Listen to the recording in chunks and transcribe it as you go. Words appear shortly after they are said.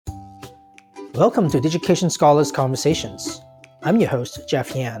Welcome to Education Scholars Conversations. I'm your host,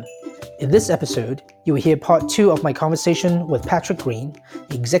 Jeff Yan. In this episode, you will hear part 2 of my conversation with Patrick Green,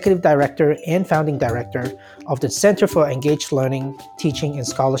 the Executive Director and Founding Director of the Center for Engaged Learning, Teaching, and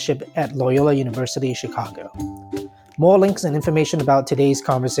Scholarship at Loyola University Chicago. More links and information about today's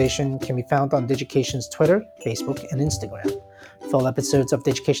conversation can be found on Digication's Twitter, Facebook, and Instagram. Full episodes of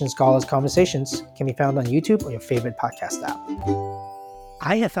Education Scholars Conversations can be found on YouTube or your favorite podcast app.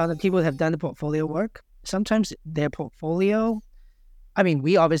 I have found that people have done the portfolio work. Sometimes their portfolio,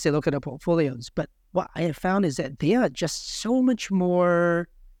 we obviously look at the portfolios, but what I have found is that they are just so much more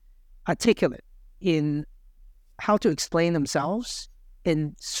articulate in how to explain themselves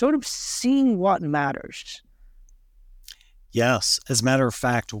and sort of seeing what matters. Yes. As a matter of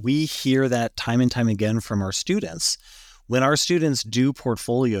fact, we hear that time and time again from our students. When our students do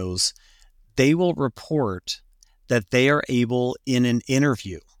portfolios, they will report that they are able, in an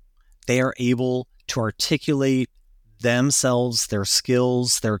interview, they are able to articulate themselves, their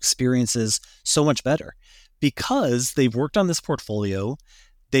skills, their experiences so much better because they've worked on this portfolio.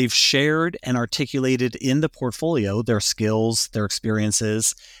 They've shared and articulated in the portfolio their skills, their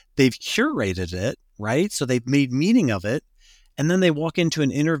experiences. They've curated it, right? So they've made meaning of it. And then they walk into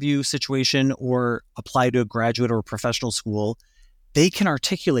an interview situation or apply to a graduate or professional school. They can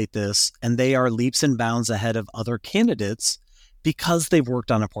articulate this and they are leaps and bounds ahead of other candidates because they've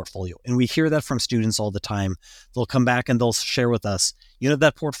worked on a portfolio. And we hear that from students all the time. They'll come back and they'll share with us,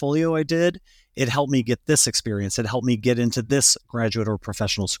 that portfolio I did, it helped me get this experience. It helped me get into this graduate or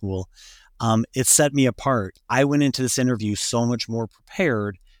professional school. It set me apart. I went into this interview so much more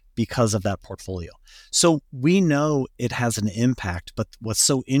prepared because of that portfolio. So we know it has an impact, but what's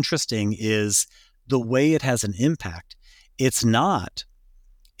so interesting is the way it has an impact. It's not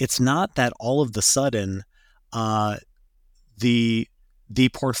that all of the sudden the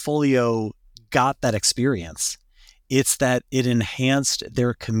portfolio got that experience. It's that it enhanced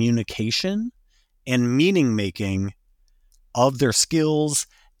their communication and meaning making of their skills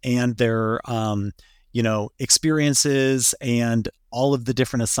and their experiences and all of the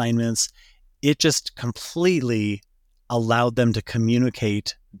different assignments. It just completely allowed them to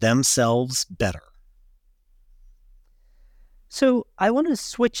communicate themselves better. So I want to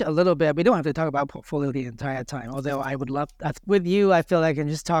switch a little bit. We don't have to talk about portfolio the entire time, although I would love, with you, I feel like I can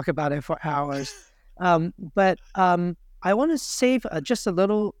just talk about it for hours. But I want to save just a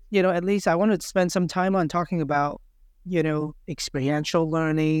little, at least I want to spend some time on talking about, experiential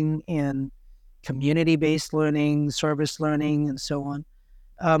learning and community-based learning, service learning, and so on.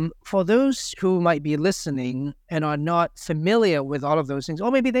 For those who might be listening and are not familiar with all of those things,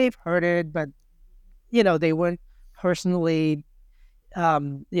 or maybe they've heard it, but, they weren't personally,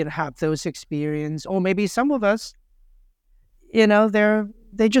 have those experience, or maybe some of us, they've never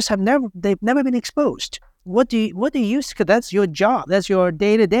been exposed. What do you, because that's your job, that's your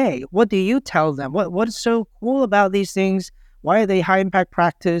day to day. What do you tell them? What is so cool about these things? Why are they high impact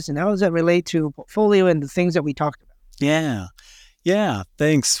practice? And how does that relate to portfolio and the things that we talked about? Yeah.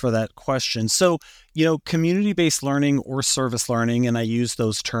 Thanks for that question. So, community-based learning or service learning, and I use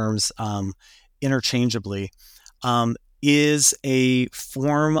those terms interchangeably, is a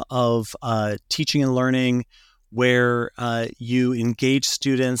form of teaching and learning where you engage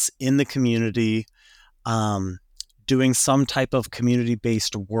students in the community, doing some type of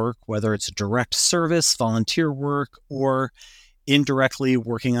community-based work, whether it's direct service, volunteer work, or indirectly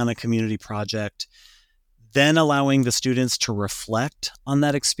working on a community project, then allowing the students to reflect on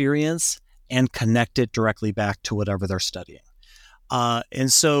that experience and connect it directly back to whatever they're studying.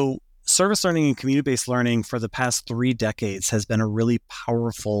 And so service learning and community-based learning for the past 3 decades has been a really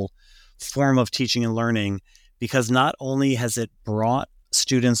powerful form of teaching and learning because not only has it brought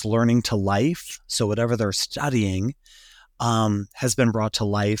students learning to life, so whatever they're studying has been brought to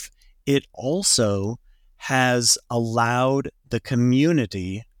life, it also has allowed the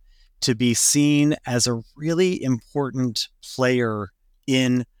community to be seen as a really important player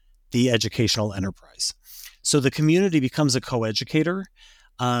in the educational enterprise. So the community becomes a co-educator.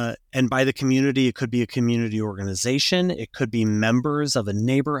 And by the community, it could be a community organization. It could be members of a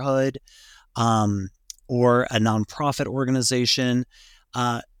neighborhood or a nonprofit organization.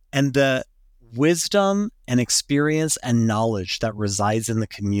 And the wisdom and experience and knowledge that resides in the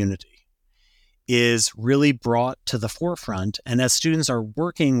community is really brought to the forefront. And as students are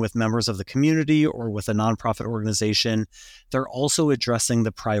working with members of the community or with a nonprofit organization, they're also addressing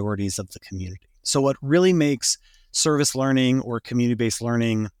the priorities of the community. So what really makes service learning or community-based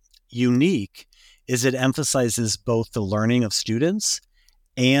learning unique is it emphasizes both the learning of students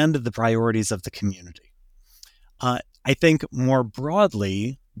and the priorities of the community. I think more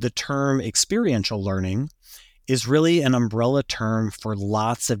broadly, the term experiential learning is really an umbrella term for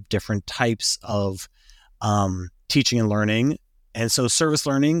lots of different types of teaching and learning. And so service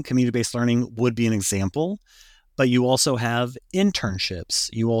learning, community-based learning would be an example, but you also have internships.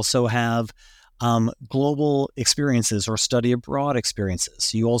 You also have global experiences or study abroad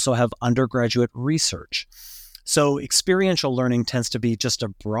experiences. You also have undergraduate research. So experiential learning tends to be just a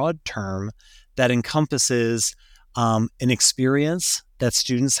broad term that encompasses an experience that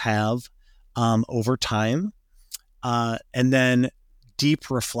students have over time, and then deep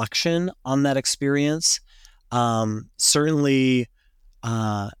reflection on that experience, certainly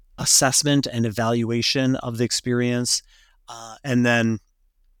assessment and evaluation of the experience, and then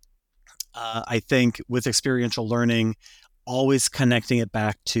I think with experiential learning, always connecting it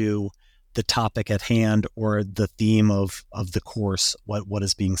back to the topic at hand or the theme of the course, what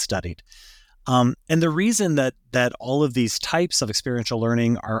is being studied. And the reason that all of these types of experiential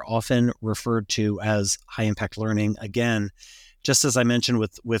learning are often referred to as high impact learning, again, just as I mentioned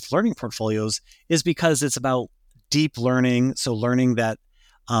with learning portfolios, is because it's about deep learning, so learning that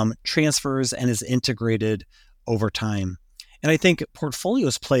transfers and is integrated over time. And I think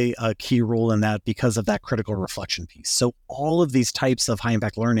portfolios play a key role in that because of that critical reflection piece. So all of these types of high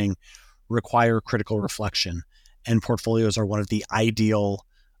impact learning require critical reflection, and portfolios are one of the ideal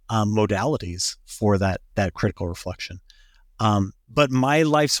modalities for that critical reflection. But my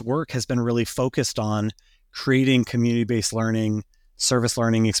life's work has been really focused on creating community-based learning, service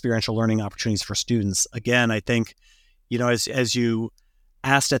learning, experiential learning opportunities for students. Again, I think, as you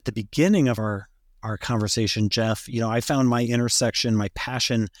asked at the beginning of our conversation, Jeff, I found my intersection, my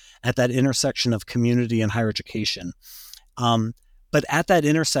passion at that intersection of community and higher education. But at that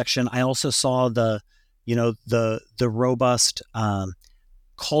intersection, I also saw the robust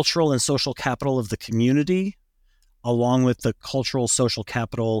cultural and social capital of the community, along with the cultural social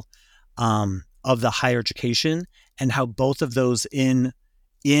capital of the higher education, and how both of those in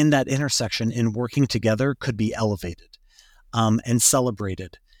that intersection, in working together, could be elevated and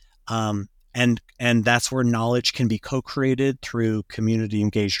celebrated. And that's where knowledge can be co-created through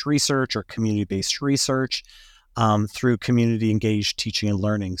community-engaged research or community-based research, through community-engaged teaching and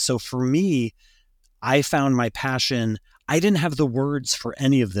learning. So for me, I found my passion. I didn't have the words for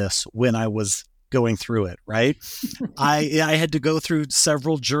any of this when I was going through it, right? I had to go through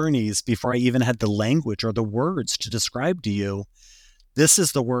several journeys before I even had the language or the words to describe to you, this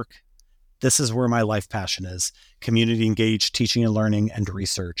is the work, this is where my life passion is: community engaged teaching and learning and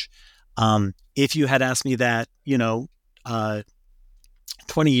research. If you had asked me that,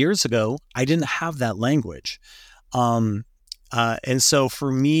 20 years ago, I didn't have that language. And so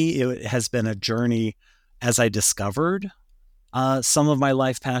for me, it has been a journey as I discovered some of my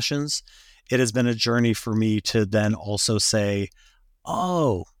life passions. It has been a journey for me to then also say,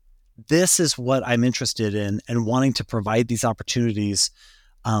 oh, this is what I'm interested in, and wanting to provide these opportunities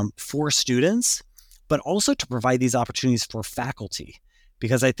for students, but also to provide these opportunities for faculty.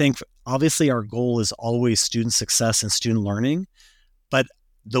 Because I think obviously our goal is always student success and student learning, but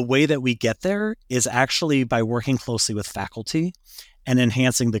the way that we get there is actually by working closely with faculty and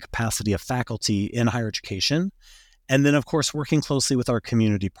enhancing the capacity of faculty in higher education. And then, of course, working closely with our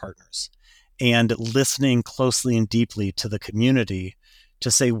community partners and listening closely and deeply to the community to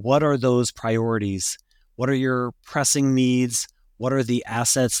say, what are those priorities? What are your pressing needs? What are the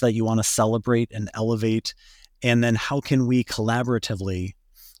assets that you want to celebrate and elevate? And then how can we collaboratively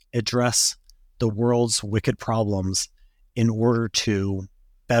address the world's wicked problems in order to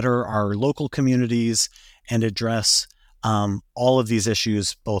better our local communities and address all of these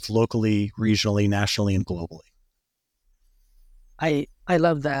issues, both locally, regionally, nationally, and globally? I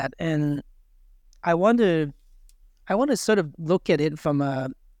love that, and I want to sort of look at it from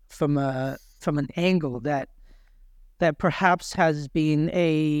an angle that perhaps has been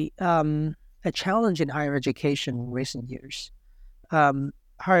a challenge in higher education in recent years.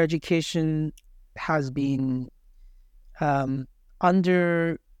 Higher education has been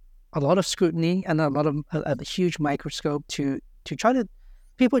under a lot of scrutiny and a lot of a huge microscope to try to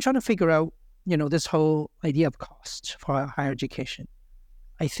people are trying to figure out this whole idea of cost for higher education.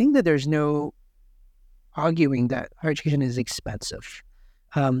 I think that there's no arguing that higher education is expensive.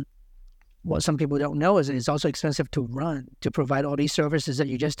 What some people don't know is it's also expensive to run, to provide all these services that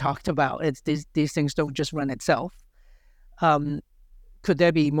you just talked about. It's these things don't just run itself. Could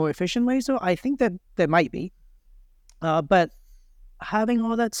there be more efficient ways? So I think that there might be. But having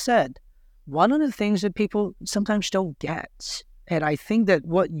all that said, one of the things that people sometimes don't get, and I think that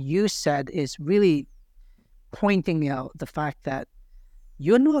what you said is really pointing out the fact that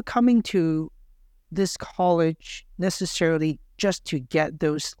you're not coming to this college necessarily just to get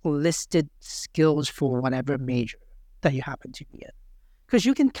those listed skills for whatever major that you happen to be in. Because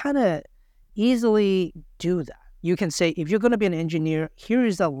you can kind of easily do that. You can say, if you're going to be an engineer, here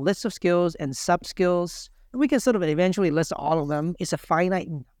is a list of skills and sub-skills. And we can sort of eventually list all of them. It's a finite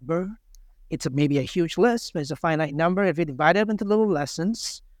number. It's maybe a huge list, but it's a finite number. If you divide it up into little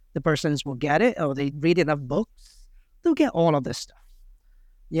lessons, the persons will get it, or they read enough books, they'll get all of this stuff,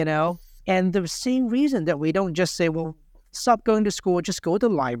 you know? And the same reason that we don't just say, well, stop going to school, just go to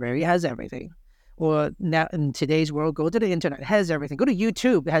the library, it has everything. Or now in today's world, go to the internet, it has everything. Go to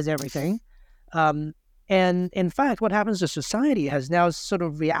YouTube, it has everything. And in fact, what happens to society has now sort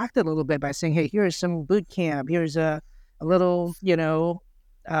of reacted a little bit by saying, hey, here's some boot camp, here's a little,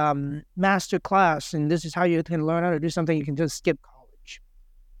 master class, and this is how you can learn how to do something. You can just skip college.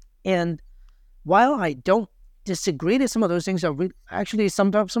 And while I don't disagree that some of those things are actually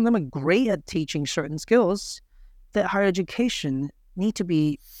some of them are great at teaching certain skills, that higher education need to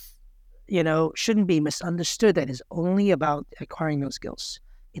be, shouldn't be misunderstood that it's only about acquiring those skills.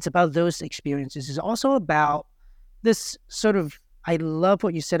 It's about those experiences. It's also about this sort of, I love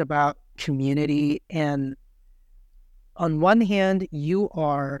what you said about community. And on one hand, you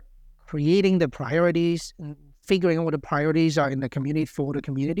are creating the priorities and figuring out what the priorities are in the community for the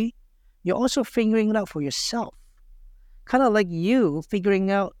community. You're also figuring it out for yourself. Kind of like you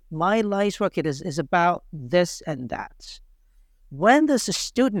figuring out my life's work is about this and that. When does a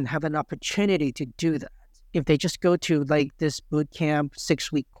student have an opportunity to do that? If they just go to like this boot camp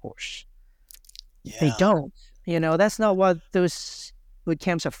 6-week course, They don't. That's not what those boot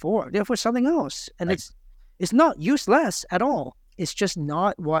camps are for. They're for something else, and Right. it's not useless at all. It's just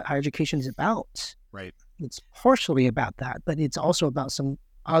not what higher education is about. Right. It's partially about that, but it's also about some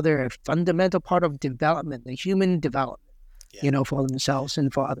other fundamental part of development, the human development. For themselves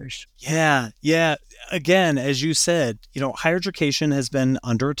and for others. Yeah. Again, as you said, higher education has been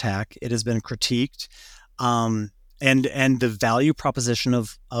under attack. It has been critiqued. And the value proposition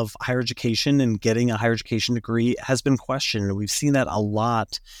of higher education and getting a higher education degree has been questioned. And we've seen that a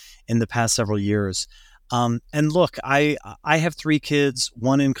lot in the past several years. And look, I have 3 kids,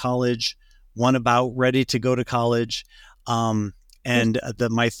 one in college, one about ready to go to college. And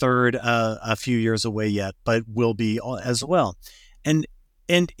my third a few years away yet, but will be as well. And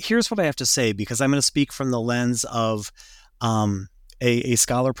here's what I have to say, because I'm going to speak from the lens of a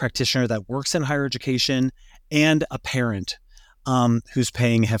scholar practitioner that works in higher education and a parent who's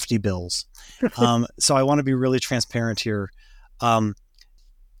paying hefty bills. So I want to be really transparent here.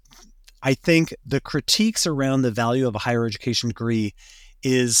 I think the critiques around the value of a higher education degree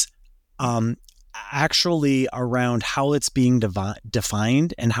is actually around how it's being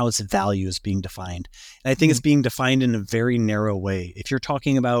defined and how its value is being defined. And I think it's being defined in a very narrow way. If you're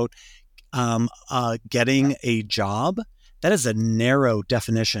talking about getting a job, that is a narrow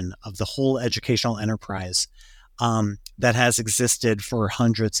definition of the whole educational enterprise that has existed for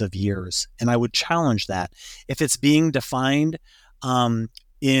hundreds of years. And I would challenge that. If it's being defined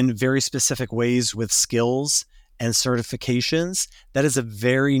in very specific ways with skills and certifications, that is a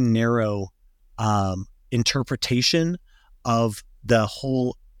very narrow interpretation of the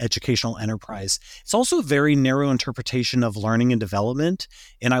whole educational enterprise. It's also a very narrow interpretation of learning and development.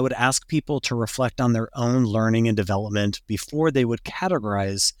 And I would ask people to reflect on their own learning and development before they would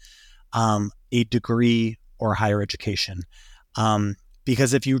categorize a degree or higher education.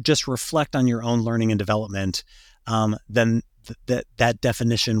 Because if you just reflect on your own learning and development, then that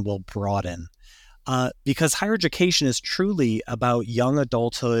definition will broaden. Because higher education is truly about young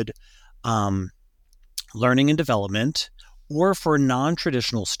adulthood learning and development, or for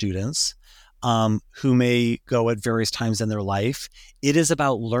non-traditional students who may go at various times in their life, it is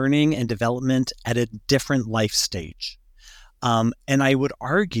about learning and development at a different life stage. And I would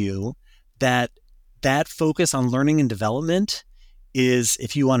argue that focus on learning and development is,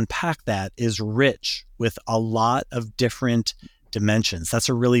 if you unpack that, is rich with a lot of different dimensions. That's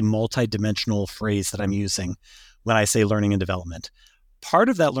a really multi-dimensional phrase that I'm using when I say learning and development. Part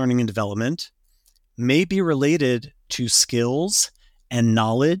of that learning and development may be related to skills and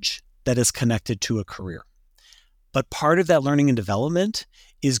knowledge that is connected to a career. But part of that learning and development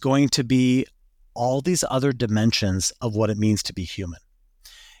is going to be all these other dimensions of what it means to be human.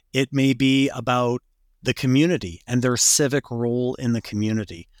 It may be about the community and their civic role in the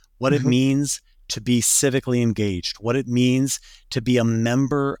community, what it means to be civically engaged, what it means to be a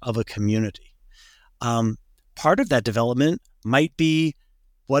member of a community. Part of that development might be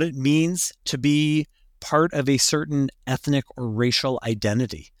what it means to be part of a certain ethnic or racial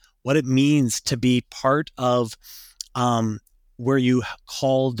identity, what it means to be part of where you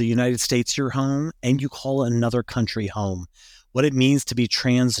call the United States your home and you call another country home, what it means to be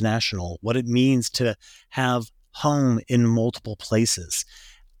transnational, what it means to have home in multiple places.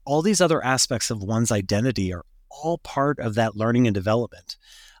 All these other aspects of one's identity are all part of that learning and development.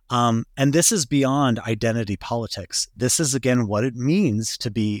 And this is beyond identity politics. This is, again, what it means to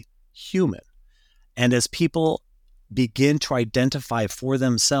be human. And as people begin to identify for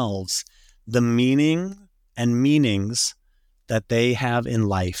themselves the meaning and meanings that they have in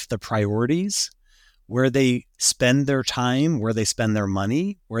life, the priorities, where they spend their time, where they spend their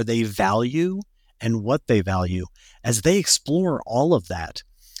money, where they value and what they value, as they explore all of that,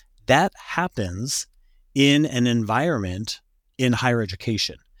 that happens in an environment in higher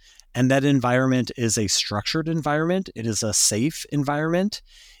education. And that environment is a structured environment. It is a safe environment.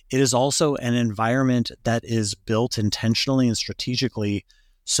 It is also an environment that is built intentionally and strategically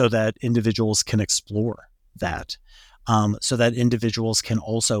so that individuals can explore that, so that individuals can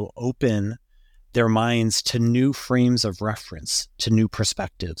also open their minds to new frames of reference, to new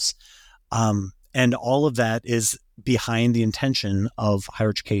perspectives. And all of that is behind the intention of higher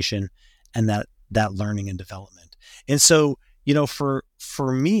education and that learning and development. And so,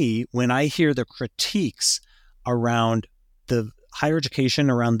 for me, when I hear the critiques around the higher education,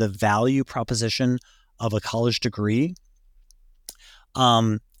 around the value proposition of a college degree,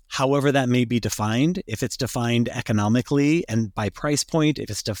 however that may be defined, if it's defined economically and by price point, if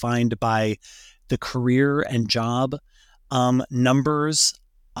it's defined by the career and job numbers,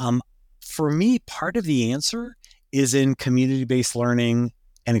 for me, part of the answer is in community-based learning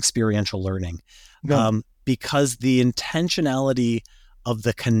and experiential learning. Because the intentionality of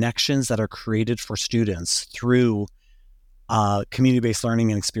the connections that are created for students through community-based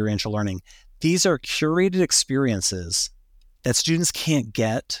learning and experiential learning, these are curated experiences that students can't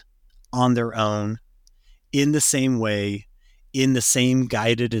get on their own in the same way, in the same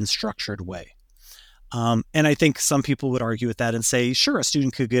guided and structured way. And I think some people would argue with that and say, sure, a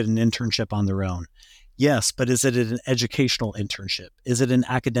student could get an internship on their own. Yes, but is it an educational internship? Is it an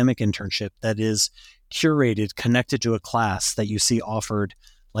academic internship that is curated, connected to a class that you see offered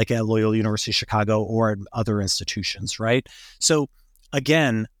like at Loyola University Chicago or at other institutions, right? So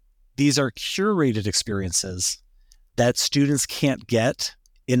again, these are curated experiences that students can't get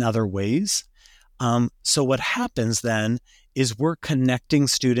in other ways. So what happens then is we're connecting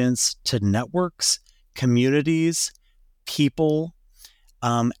students to networks, communities, people,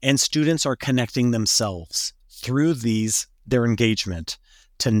 and students are connecting themselves through their engagement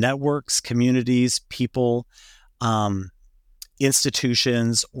to networks, communities, people,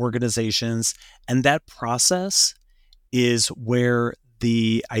 institutions, organizations. And that process is where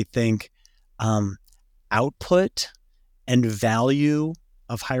I think, output and value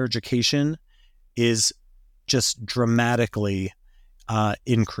of higher education is just dramatically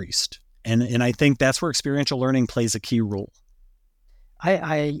increased. And I think that's where experiential learning plays a key role.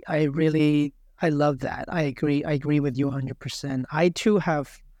 I really love that. I agree with you 100%. I too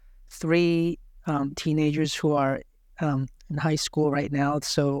have three teenagers who are in high school right now,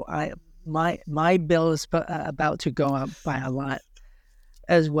 so my bill is about to go up by a lot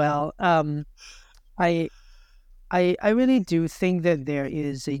as well. I really do think that there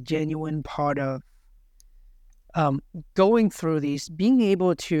is a genuine part of going through these, being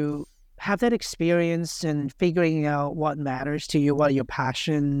able to have that experience and figuring out what matters to you, what are your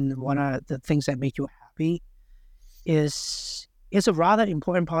passion, what are the things that make you happy, is a rather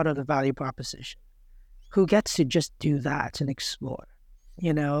important part of the value proposition. Who gets to just do that and explore?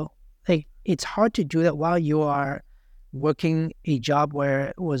 Like, it's hard to do that while you are working a job where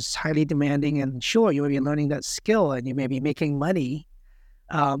it was highly demanding, and sure, you may be learning that skill and you may be making money,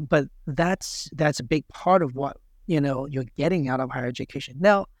 but that's a big part of what you're getting out of higher education.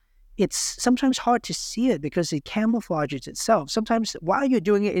 Now, it's sometimes hard to see it because it camouflages itself. Sometimes while you're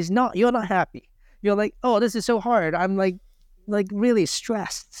doing it, you're not happy. You're like, oh, this is so hard. I'm like really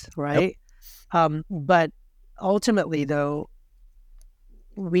stressed, right? Yep. But ultimately, though,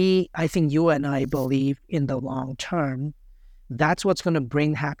 I think you and I believe in the long term, that's what's going to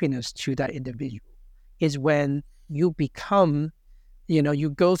bring happiness to that individual, is when you become, you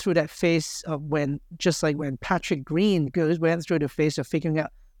go through that phase of just like when Patrick Green went through the phase of figuring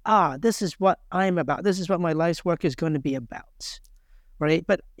out, this is what I'm about. This is what my life's work is going to be about, right?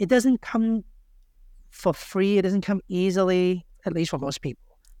 But it doesn't come for free. It doesn't come easily, at least for most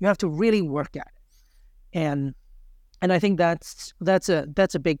people. You have to really work at it. And I think that's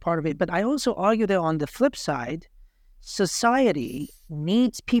a big part of it. But I also argue that on the flip side, society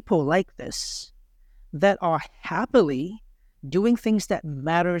needs people like this that are happily doing things that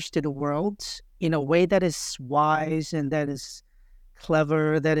matters to the world in a way that is wise and that is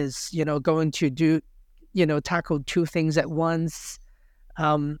clever, that is, going to tackle two things at once,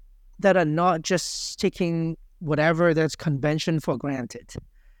 that are not just taking whatever that's convention for granted,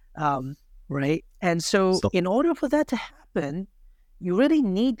 right? And so, So in order for that to happen, you really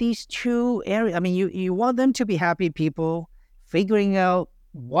need these two areas. I mean, you want them to be happy people, figuring out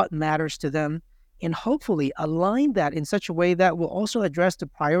what matters to them, and hopefully align that in such a way that will also address the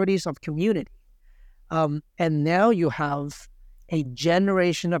priorities of community. And now you have a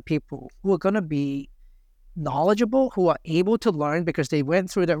generation of people who are going to be knowledgeable, who are able to learn because they went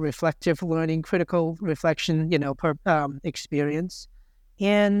through that reflective learning, critical reflection, experience,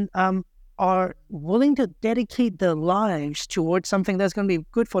 and are willing to dedicate their lives towards something that's going to be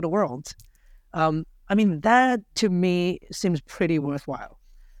good for the world. I mean, that to me seems pretty worthwhile.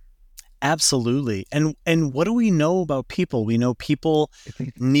 absolutely. And what do we know about people? We know people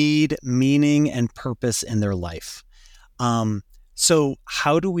need meaning and purpose in their life. So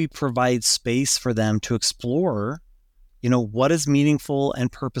how do we provide space for them to explore, what is meaningful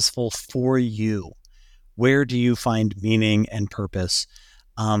and purposeful for you? Where do you find meaning and purpose?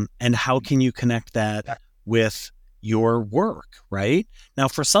 And how can you connect that with your work, right? Now,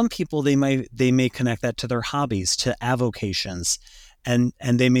 for some people, they may connect that to their hobbies, to avocations, and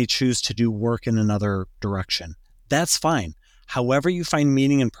they may choose to do work in another direction. That's fine. However you find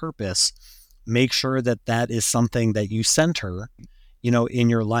meaning and purpose, make sure that that is something that you center, in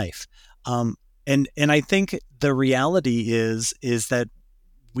your life. And I think the reality is that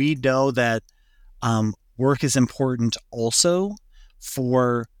we know that work is important also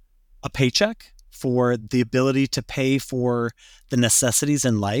for a paycheck, for the ability to pay for the necessities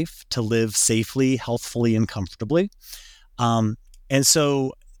in life, to live safely, healthfully, and comfortably. And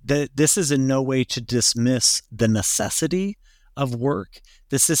so this is in no way to dismiss the necessity of work.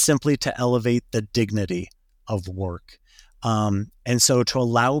 This is simply to elevate the dignity of work. And so to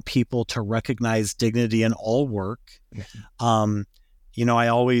allow people to recognize dignity in all work. I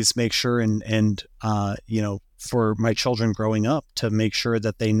always make sure and for my children growing up to make sure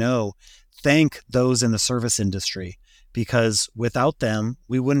that they know, thank those in the service industry, because without them,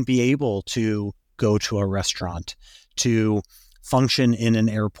 we wouldn't be able to go to a restaurant, to function in an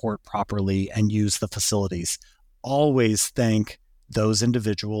airport properly and use the facilities. Always thank those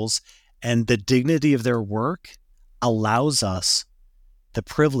individuals, and the dignity of their work allows us the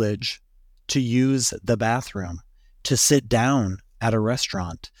privilege to use the bathroom, to sit down at a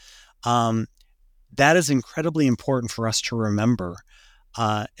restaurant. That is incredibly important for us to remember.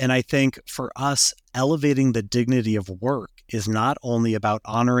 And I think for us, elevating the dignity of work is not only about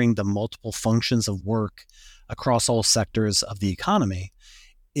honoring the multiple functions of work across all sectors of the economy,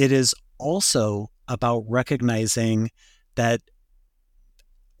 it is also about recognizing that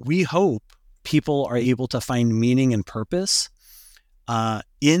we hope people are able to find meaning and purpose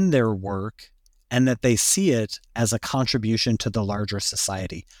in their work, and that they see it as a contribution to the larger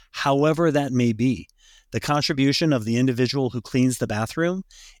society, however that may be. The contribution of the individual who cleans the bathroom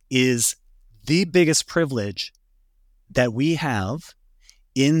is the biggest privilege that we have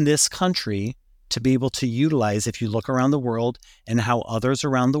in this country to be able to utilize. If you look around the world and how others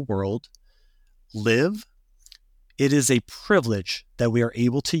around the world live, it is a privilege that we are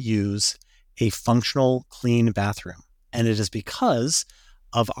able to use a functional, clean bathroom. And it is because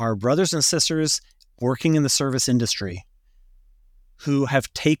of our brothers and sisters working in the service industry who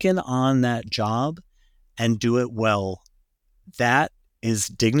have taken on that job and do it well. That is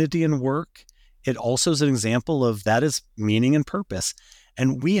dignity in work. It also is an example of that is meaning and purpose.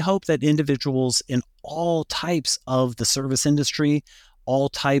 And we hope that individuals in all types of the service industry, all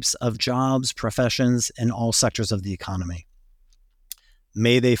types of jobs, professions, and all sectors of the economy,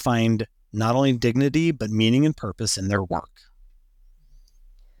 may they find not only dignity, but meaning and purpose in their work.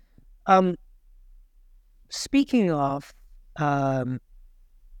 Speaking of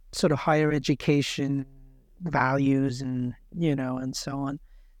sort of higher education values and so on,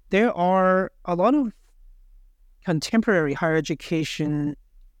 there are a lot of contemporary higher education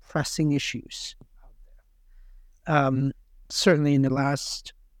pressing issues. Certainly in the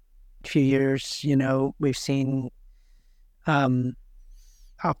last few years, we've seen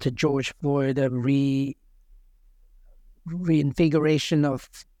after George Floyd a reinvigoration of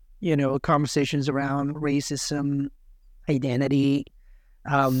conversations around racism, identity.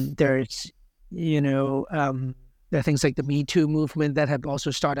 There's there are things like the Me Too movement that have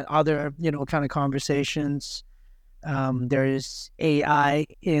also started other kind of conversations. There's AI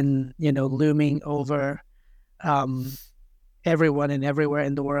looming over everyone and everywhere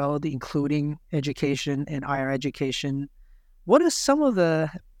in the world, including education and higher education. What are some of the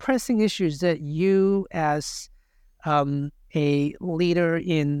pressing issues that you, as a leader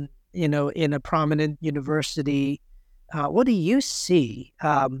in in a prominent university. What do you see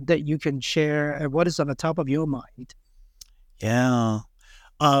that you can share? And what is on the top of your mind? Yeah.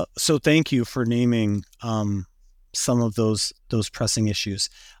 So thank you for naming some of those pressing issues.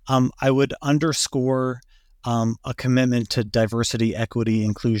 I would underscore a commitment to diversity, equity,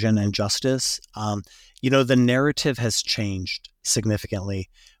 inclusion, and justice. The narrative has changed significantly.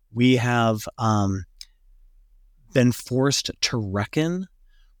 We have been forced to reckon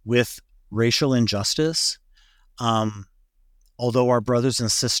with racial injustice. Um, Although our brothers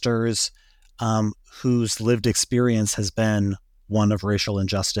and sisters whose lived experience has been one of racial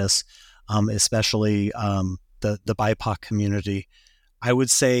injustice, especially the BIPOC community, I would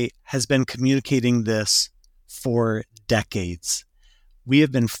say has been communicating this for decades. We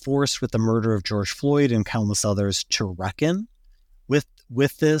have been forced with the murder of George Floyd and countless others to reckon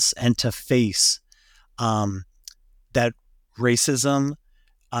with this and to face that racism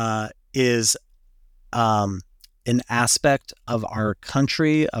is an aspect of our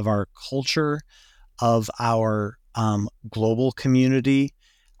country, of our culture, of our global community,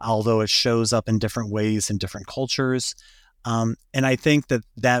 although it shows up in different ways in different cultures. And I think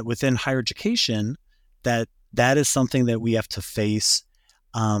that within higher education, that is something that we have to face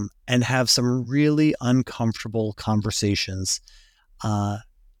and have some really uncomfortable conversations,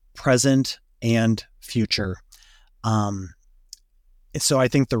 present and future. So I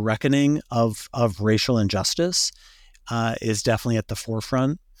think the reckoning of racial injustice is definitely at the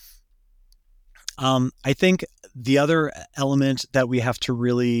forefront. I think the other element that we have to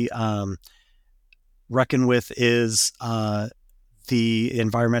really reckon with is the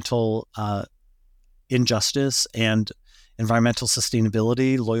environmental injustice and environmental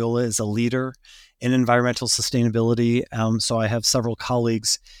sustainability. Loyola is a leader in environmental sustainability. So I have several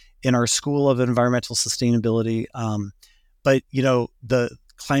colleagues in our School of Environmental Sustainability. But, the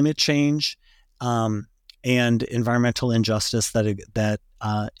climate change and environmental injustice that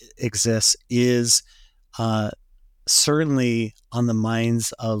exists is certainly on the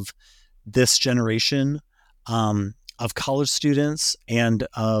minds of this generation of college students and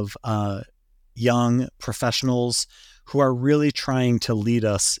of young professionals who are really trying to lead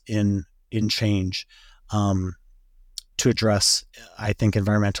us in change to address, I think,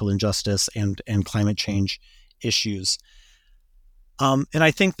 environmental injustice and climate change issues. And I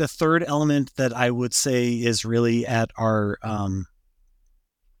think the third element that I would say is really at our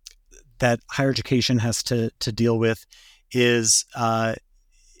that higher education has to deal with is the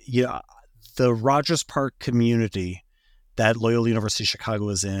Rogers Park community that Loyola University Chicago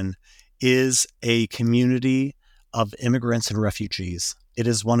is in is a community of immigrants and refugees. It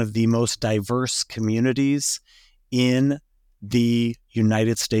is one of the most diverse communities in the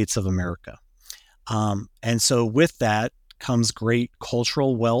United States of America. And so with that comes great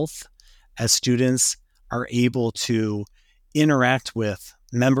cultural wealth as students are able to interact with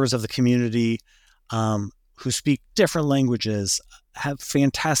members of the community who speak different languages, have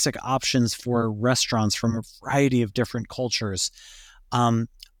fantastic options for restaurants from a variety of different cultures.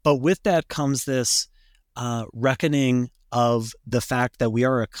 But with that comes this reckoning of the fact that we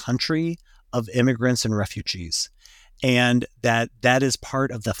are a country of immigrants and refugees, and that is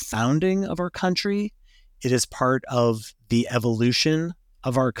part of the founding of our country. It is part of the evolution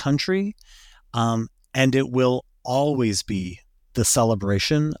of our country, and it will always be the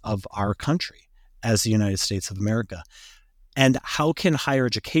celebration of our country as the United States of America. And how can higher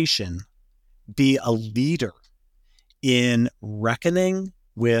education be a leader in reckoning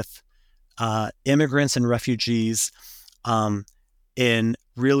with immigrants and refugees, in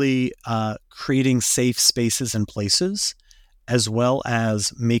really creating safe spaces and places, as well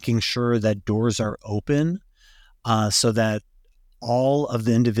as making sure that doors are open so that all of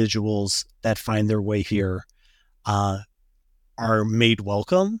the individuals that find their way here are made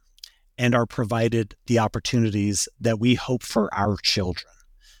welcome and are provided the opportunities that we hope for our children,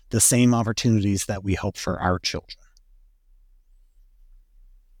 the same opportunities that we hope for our children.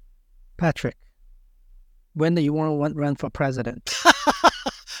 Patrick, when do you want to run for president?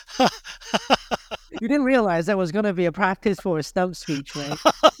 You didn't realize that was going to be a practice for a stump speech, right?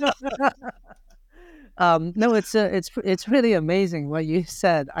 No, it's really amazing what you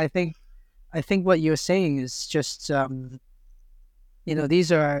said. I think what you're saying is just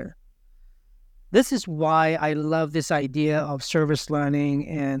this is why I love this idea of service learning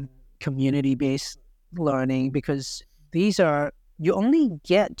and community-based learning, because you only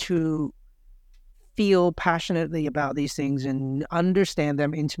get to feel passionately about these things and understand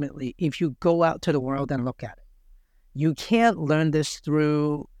them intimately if you go out to the world and look at it. You can't learn this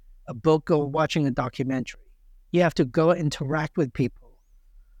through a book or watching a documentary. You have to go interact with people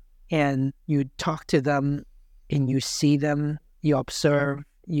and you talk to them and you see them, you observe,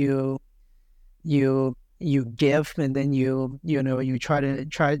 you give, and then you try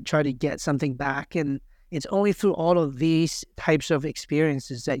to get something back. And it's only through all of these types of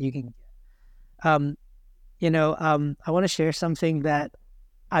experiences that you can I want to share something that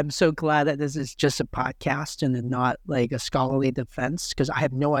I'm so glad that this is just a podcast and not like a scholarly defense, because I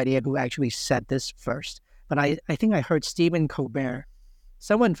have no idea who actually said this first. But I think I heard Stephen Colbert,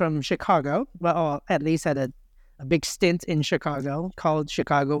 someone from Chicago, well, at least had a big stint in Chicago, called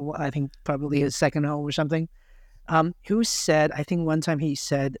Chicago, I think probably his second home or something, who said, I think one time he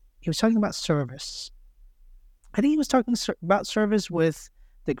said, he was talking about service. I think he was talking about service with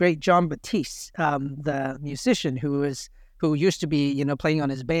the great John Batiste, the musician who used to be, playing on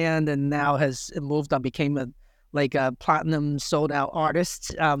his band and now has moved on, became a platinum sold out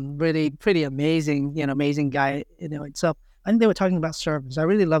artist. Really pretty amazing, amazing guy, itself. I think they were talking about service. I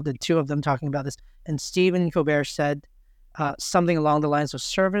really love the two of them talking about this. And Stephen Colbert said something along the lines of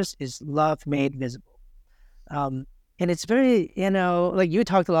service is love made visible. And it's very, like you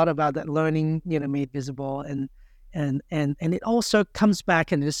talked a lot about that learning, made visible, and it also comes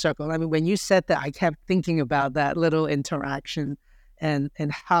back in this circle. I mean, when you said that, I kept thinking about that little interaction and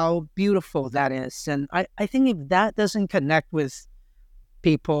how beautiful that is. And I think if that doesn't connect with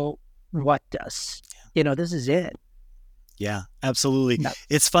people, what does? This is it. Yeah, absolutely. No.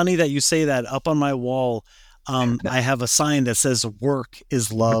 It's funny that you say that. Up on my wall, I have a sign that says "Work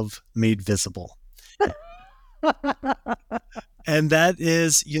is love made visible." And that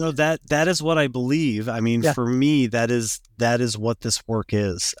is, that is what I believe. I mean, for me, that is what this work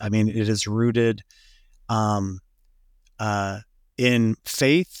is. I mean, it is rooted in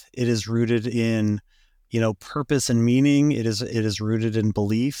faith. It is rooted in, purpose and meaning. It is rooted in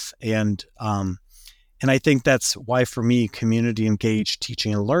belief. And I think that's why, for me, community engaged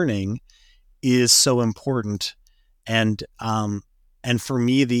teaching and learning is so important. And for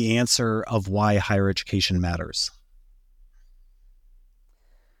me, the answer of why higher education matters.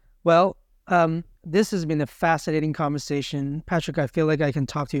 Well, this has been a fascinating conversation. Patrick, I feel like I can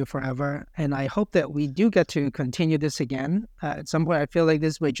talk to you forever, and I hope that we do get to continue this again. At some point, I feel like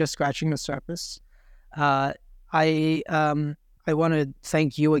we're just scratching the surface. I want to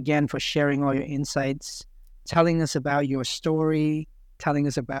thank you again for sharing all your insights, telling us about your story, telling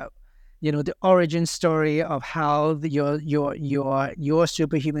us about, the origin story of how your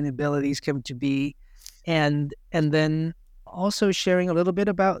superhuman abilities came to be, and then also sharing a little bit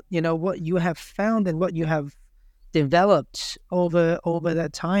about, what you have found and what you have developed over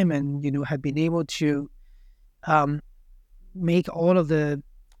that time, and, have been able to make all of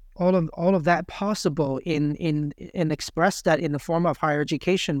that possible and express that in the form of higher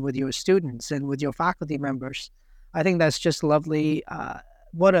education with your students and with your faculty members. I think that's just lovely.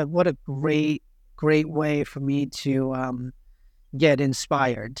 What a great way for me to get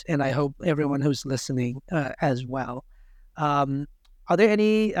inspired, and I hope everyone who's listening as well. Are there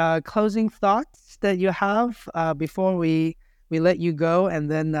any closing thoughts that you have before we let you go, and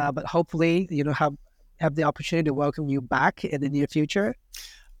then but hopefully have the opportunity to welcome you back in the near future?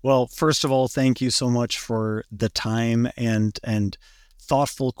 Well, first of all, thank you so much for the time and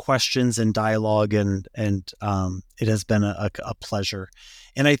thoughtful questions and dialogue, and it has been a pleasure.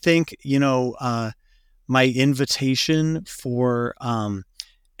 And I think my invitation for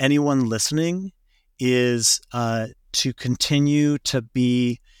anyone listening is to continue to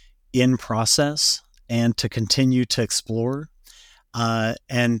be in process and to continue to explore,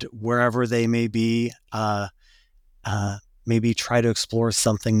 and wherever they may be, maybe try to explore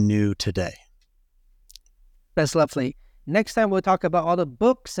something new today. That's lovely. Next time we'll talk about all the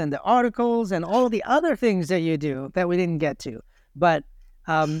books and the articles and all of the other things that you do that we didn't get to. But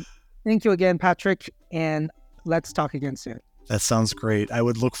thank you again, Patrick, and let's talk again soon. That sounds great. I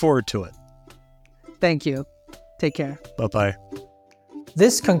would look forward to it. Thank you. Take care. Bye-bye.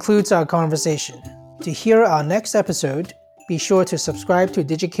 This concludes our conversation. To hear our next episode, be sure to subscribe to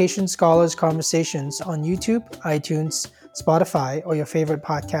Digication Scholars Conversations on YouTube, iTunes, Spotify, or your favorite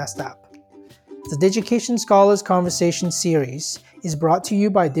podcast app. The Digication Scholars Conversation series is brought to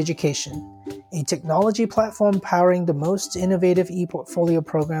you by Digication, a technology platform powering the most innovative e-portfolio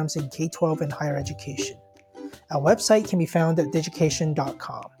programs in K-12 and higher education. Our website can be found at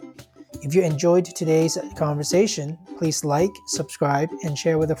digication.com. If you enjoyed today's conversation, please like, subscribe, and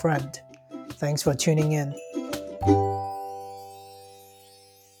share with a friend. Thanks for tuning in.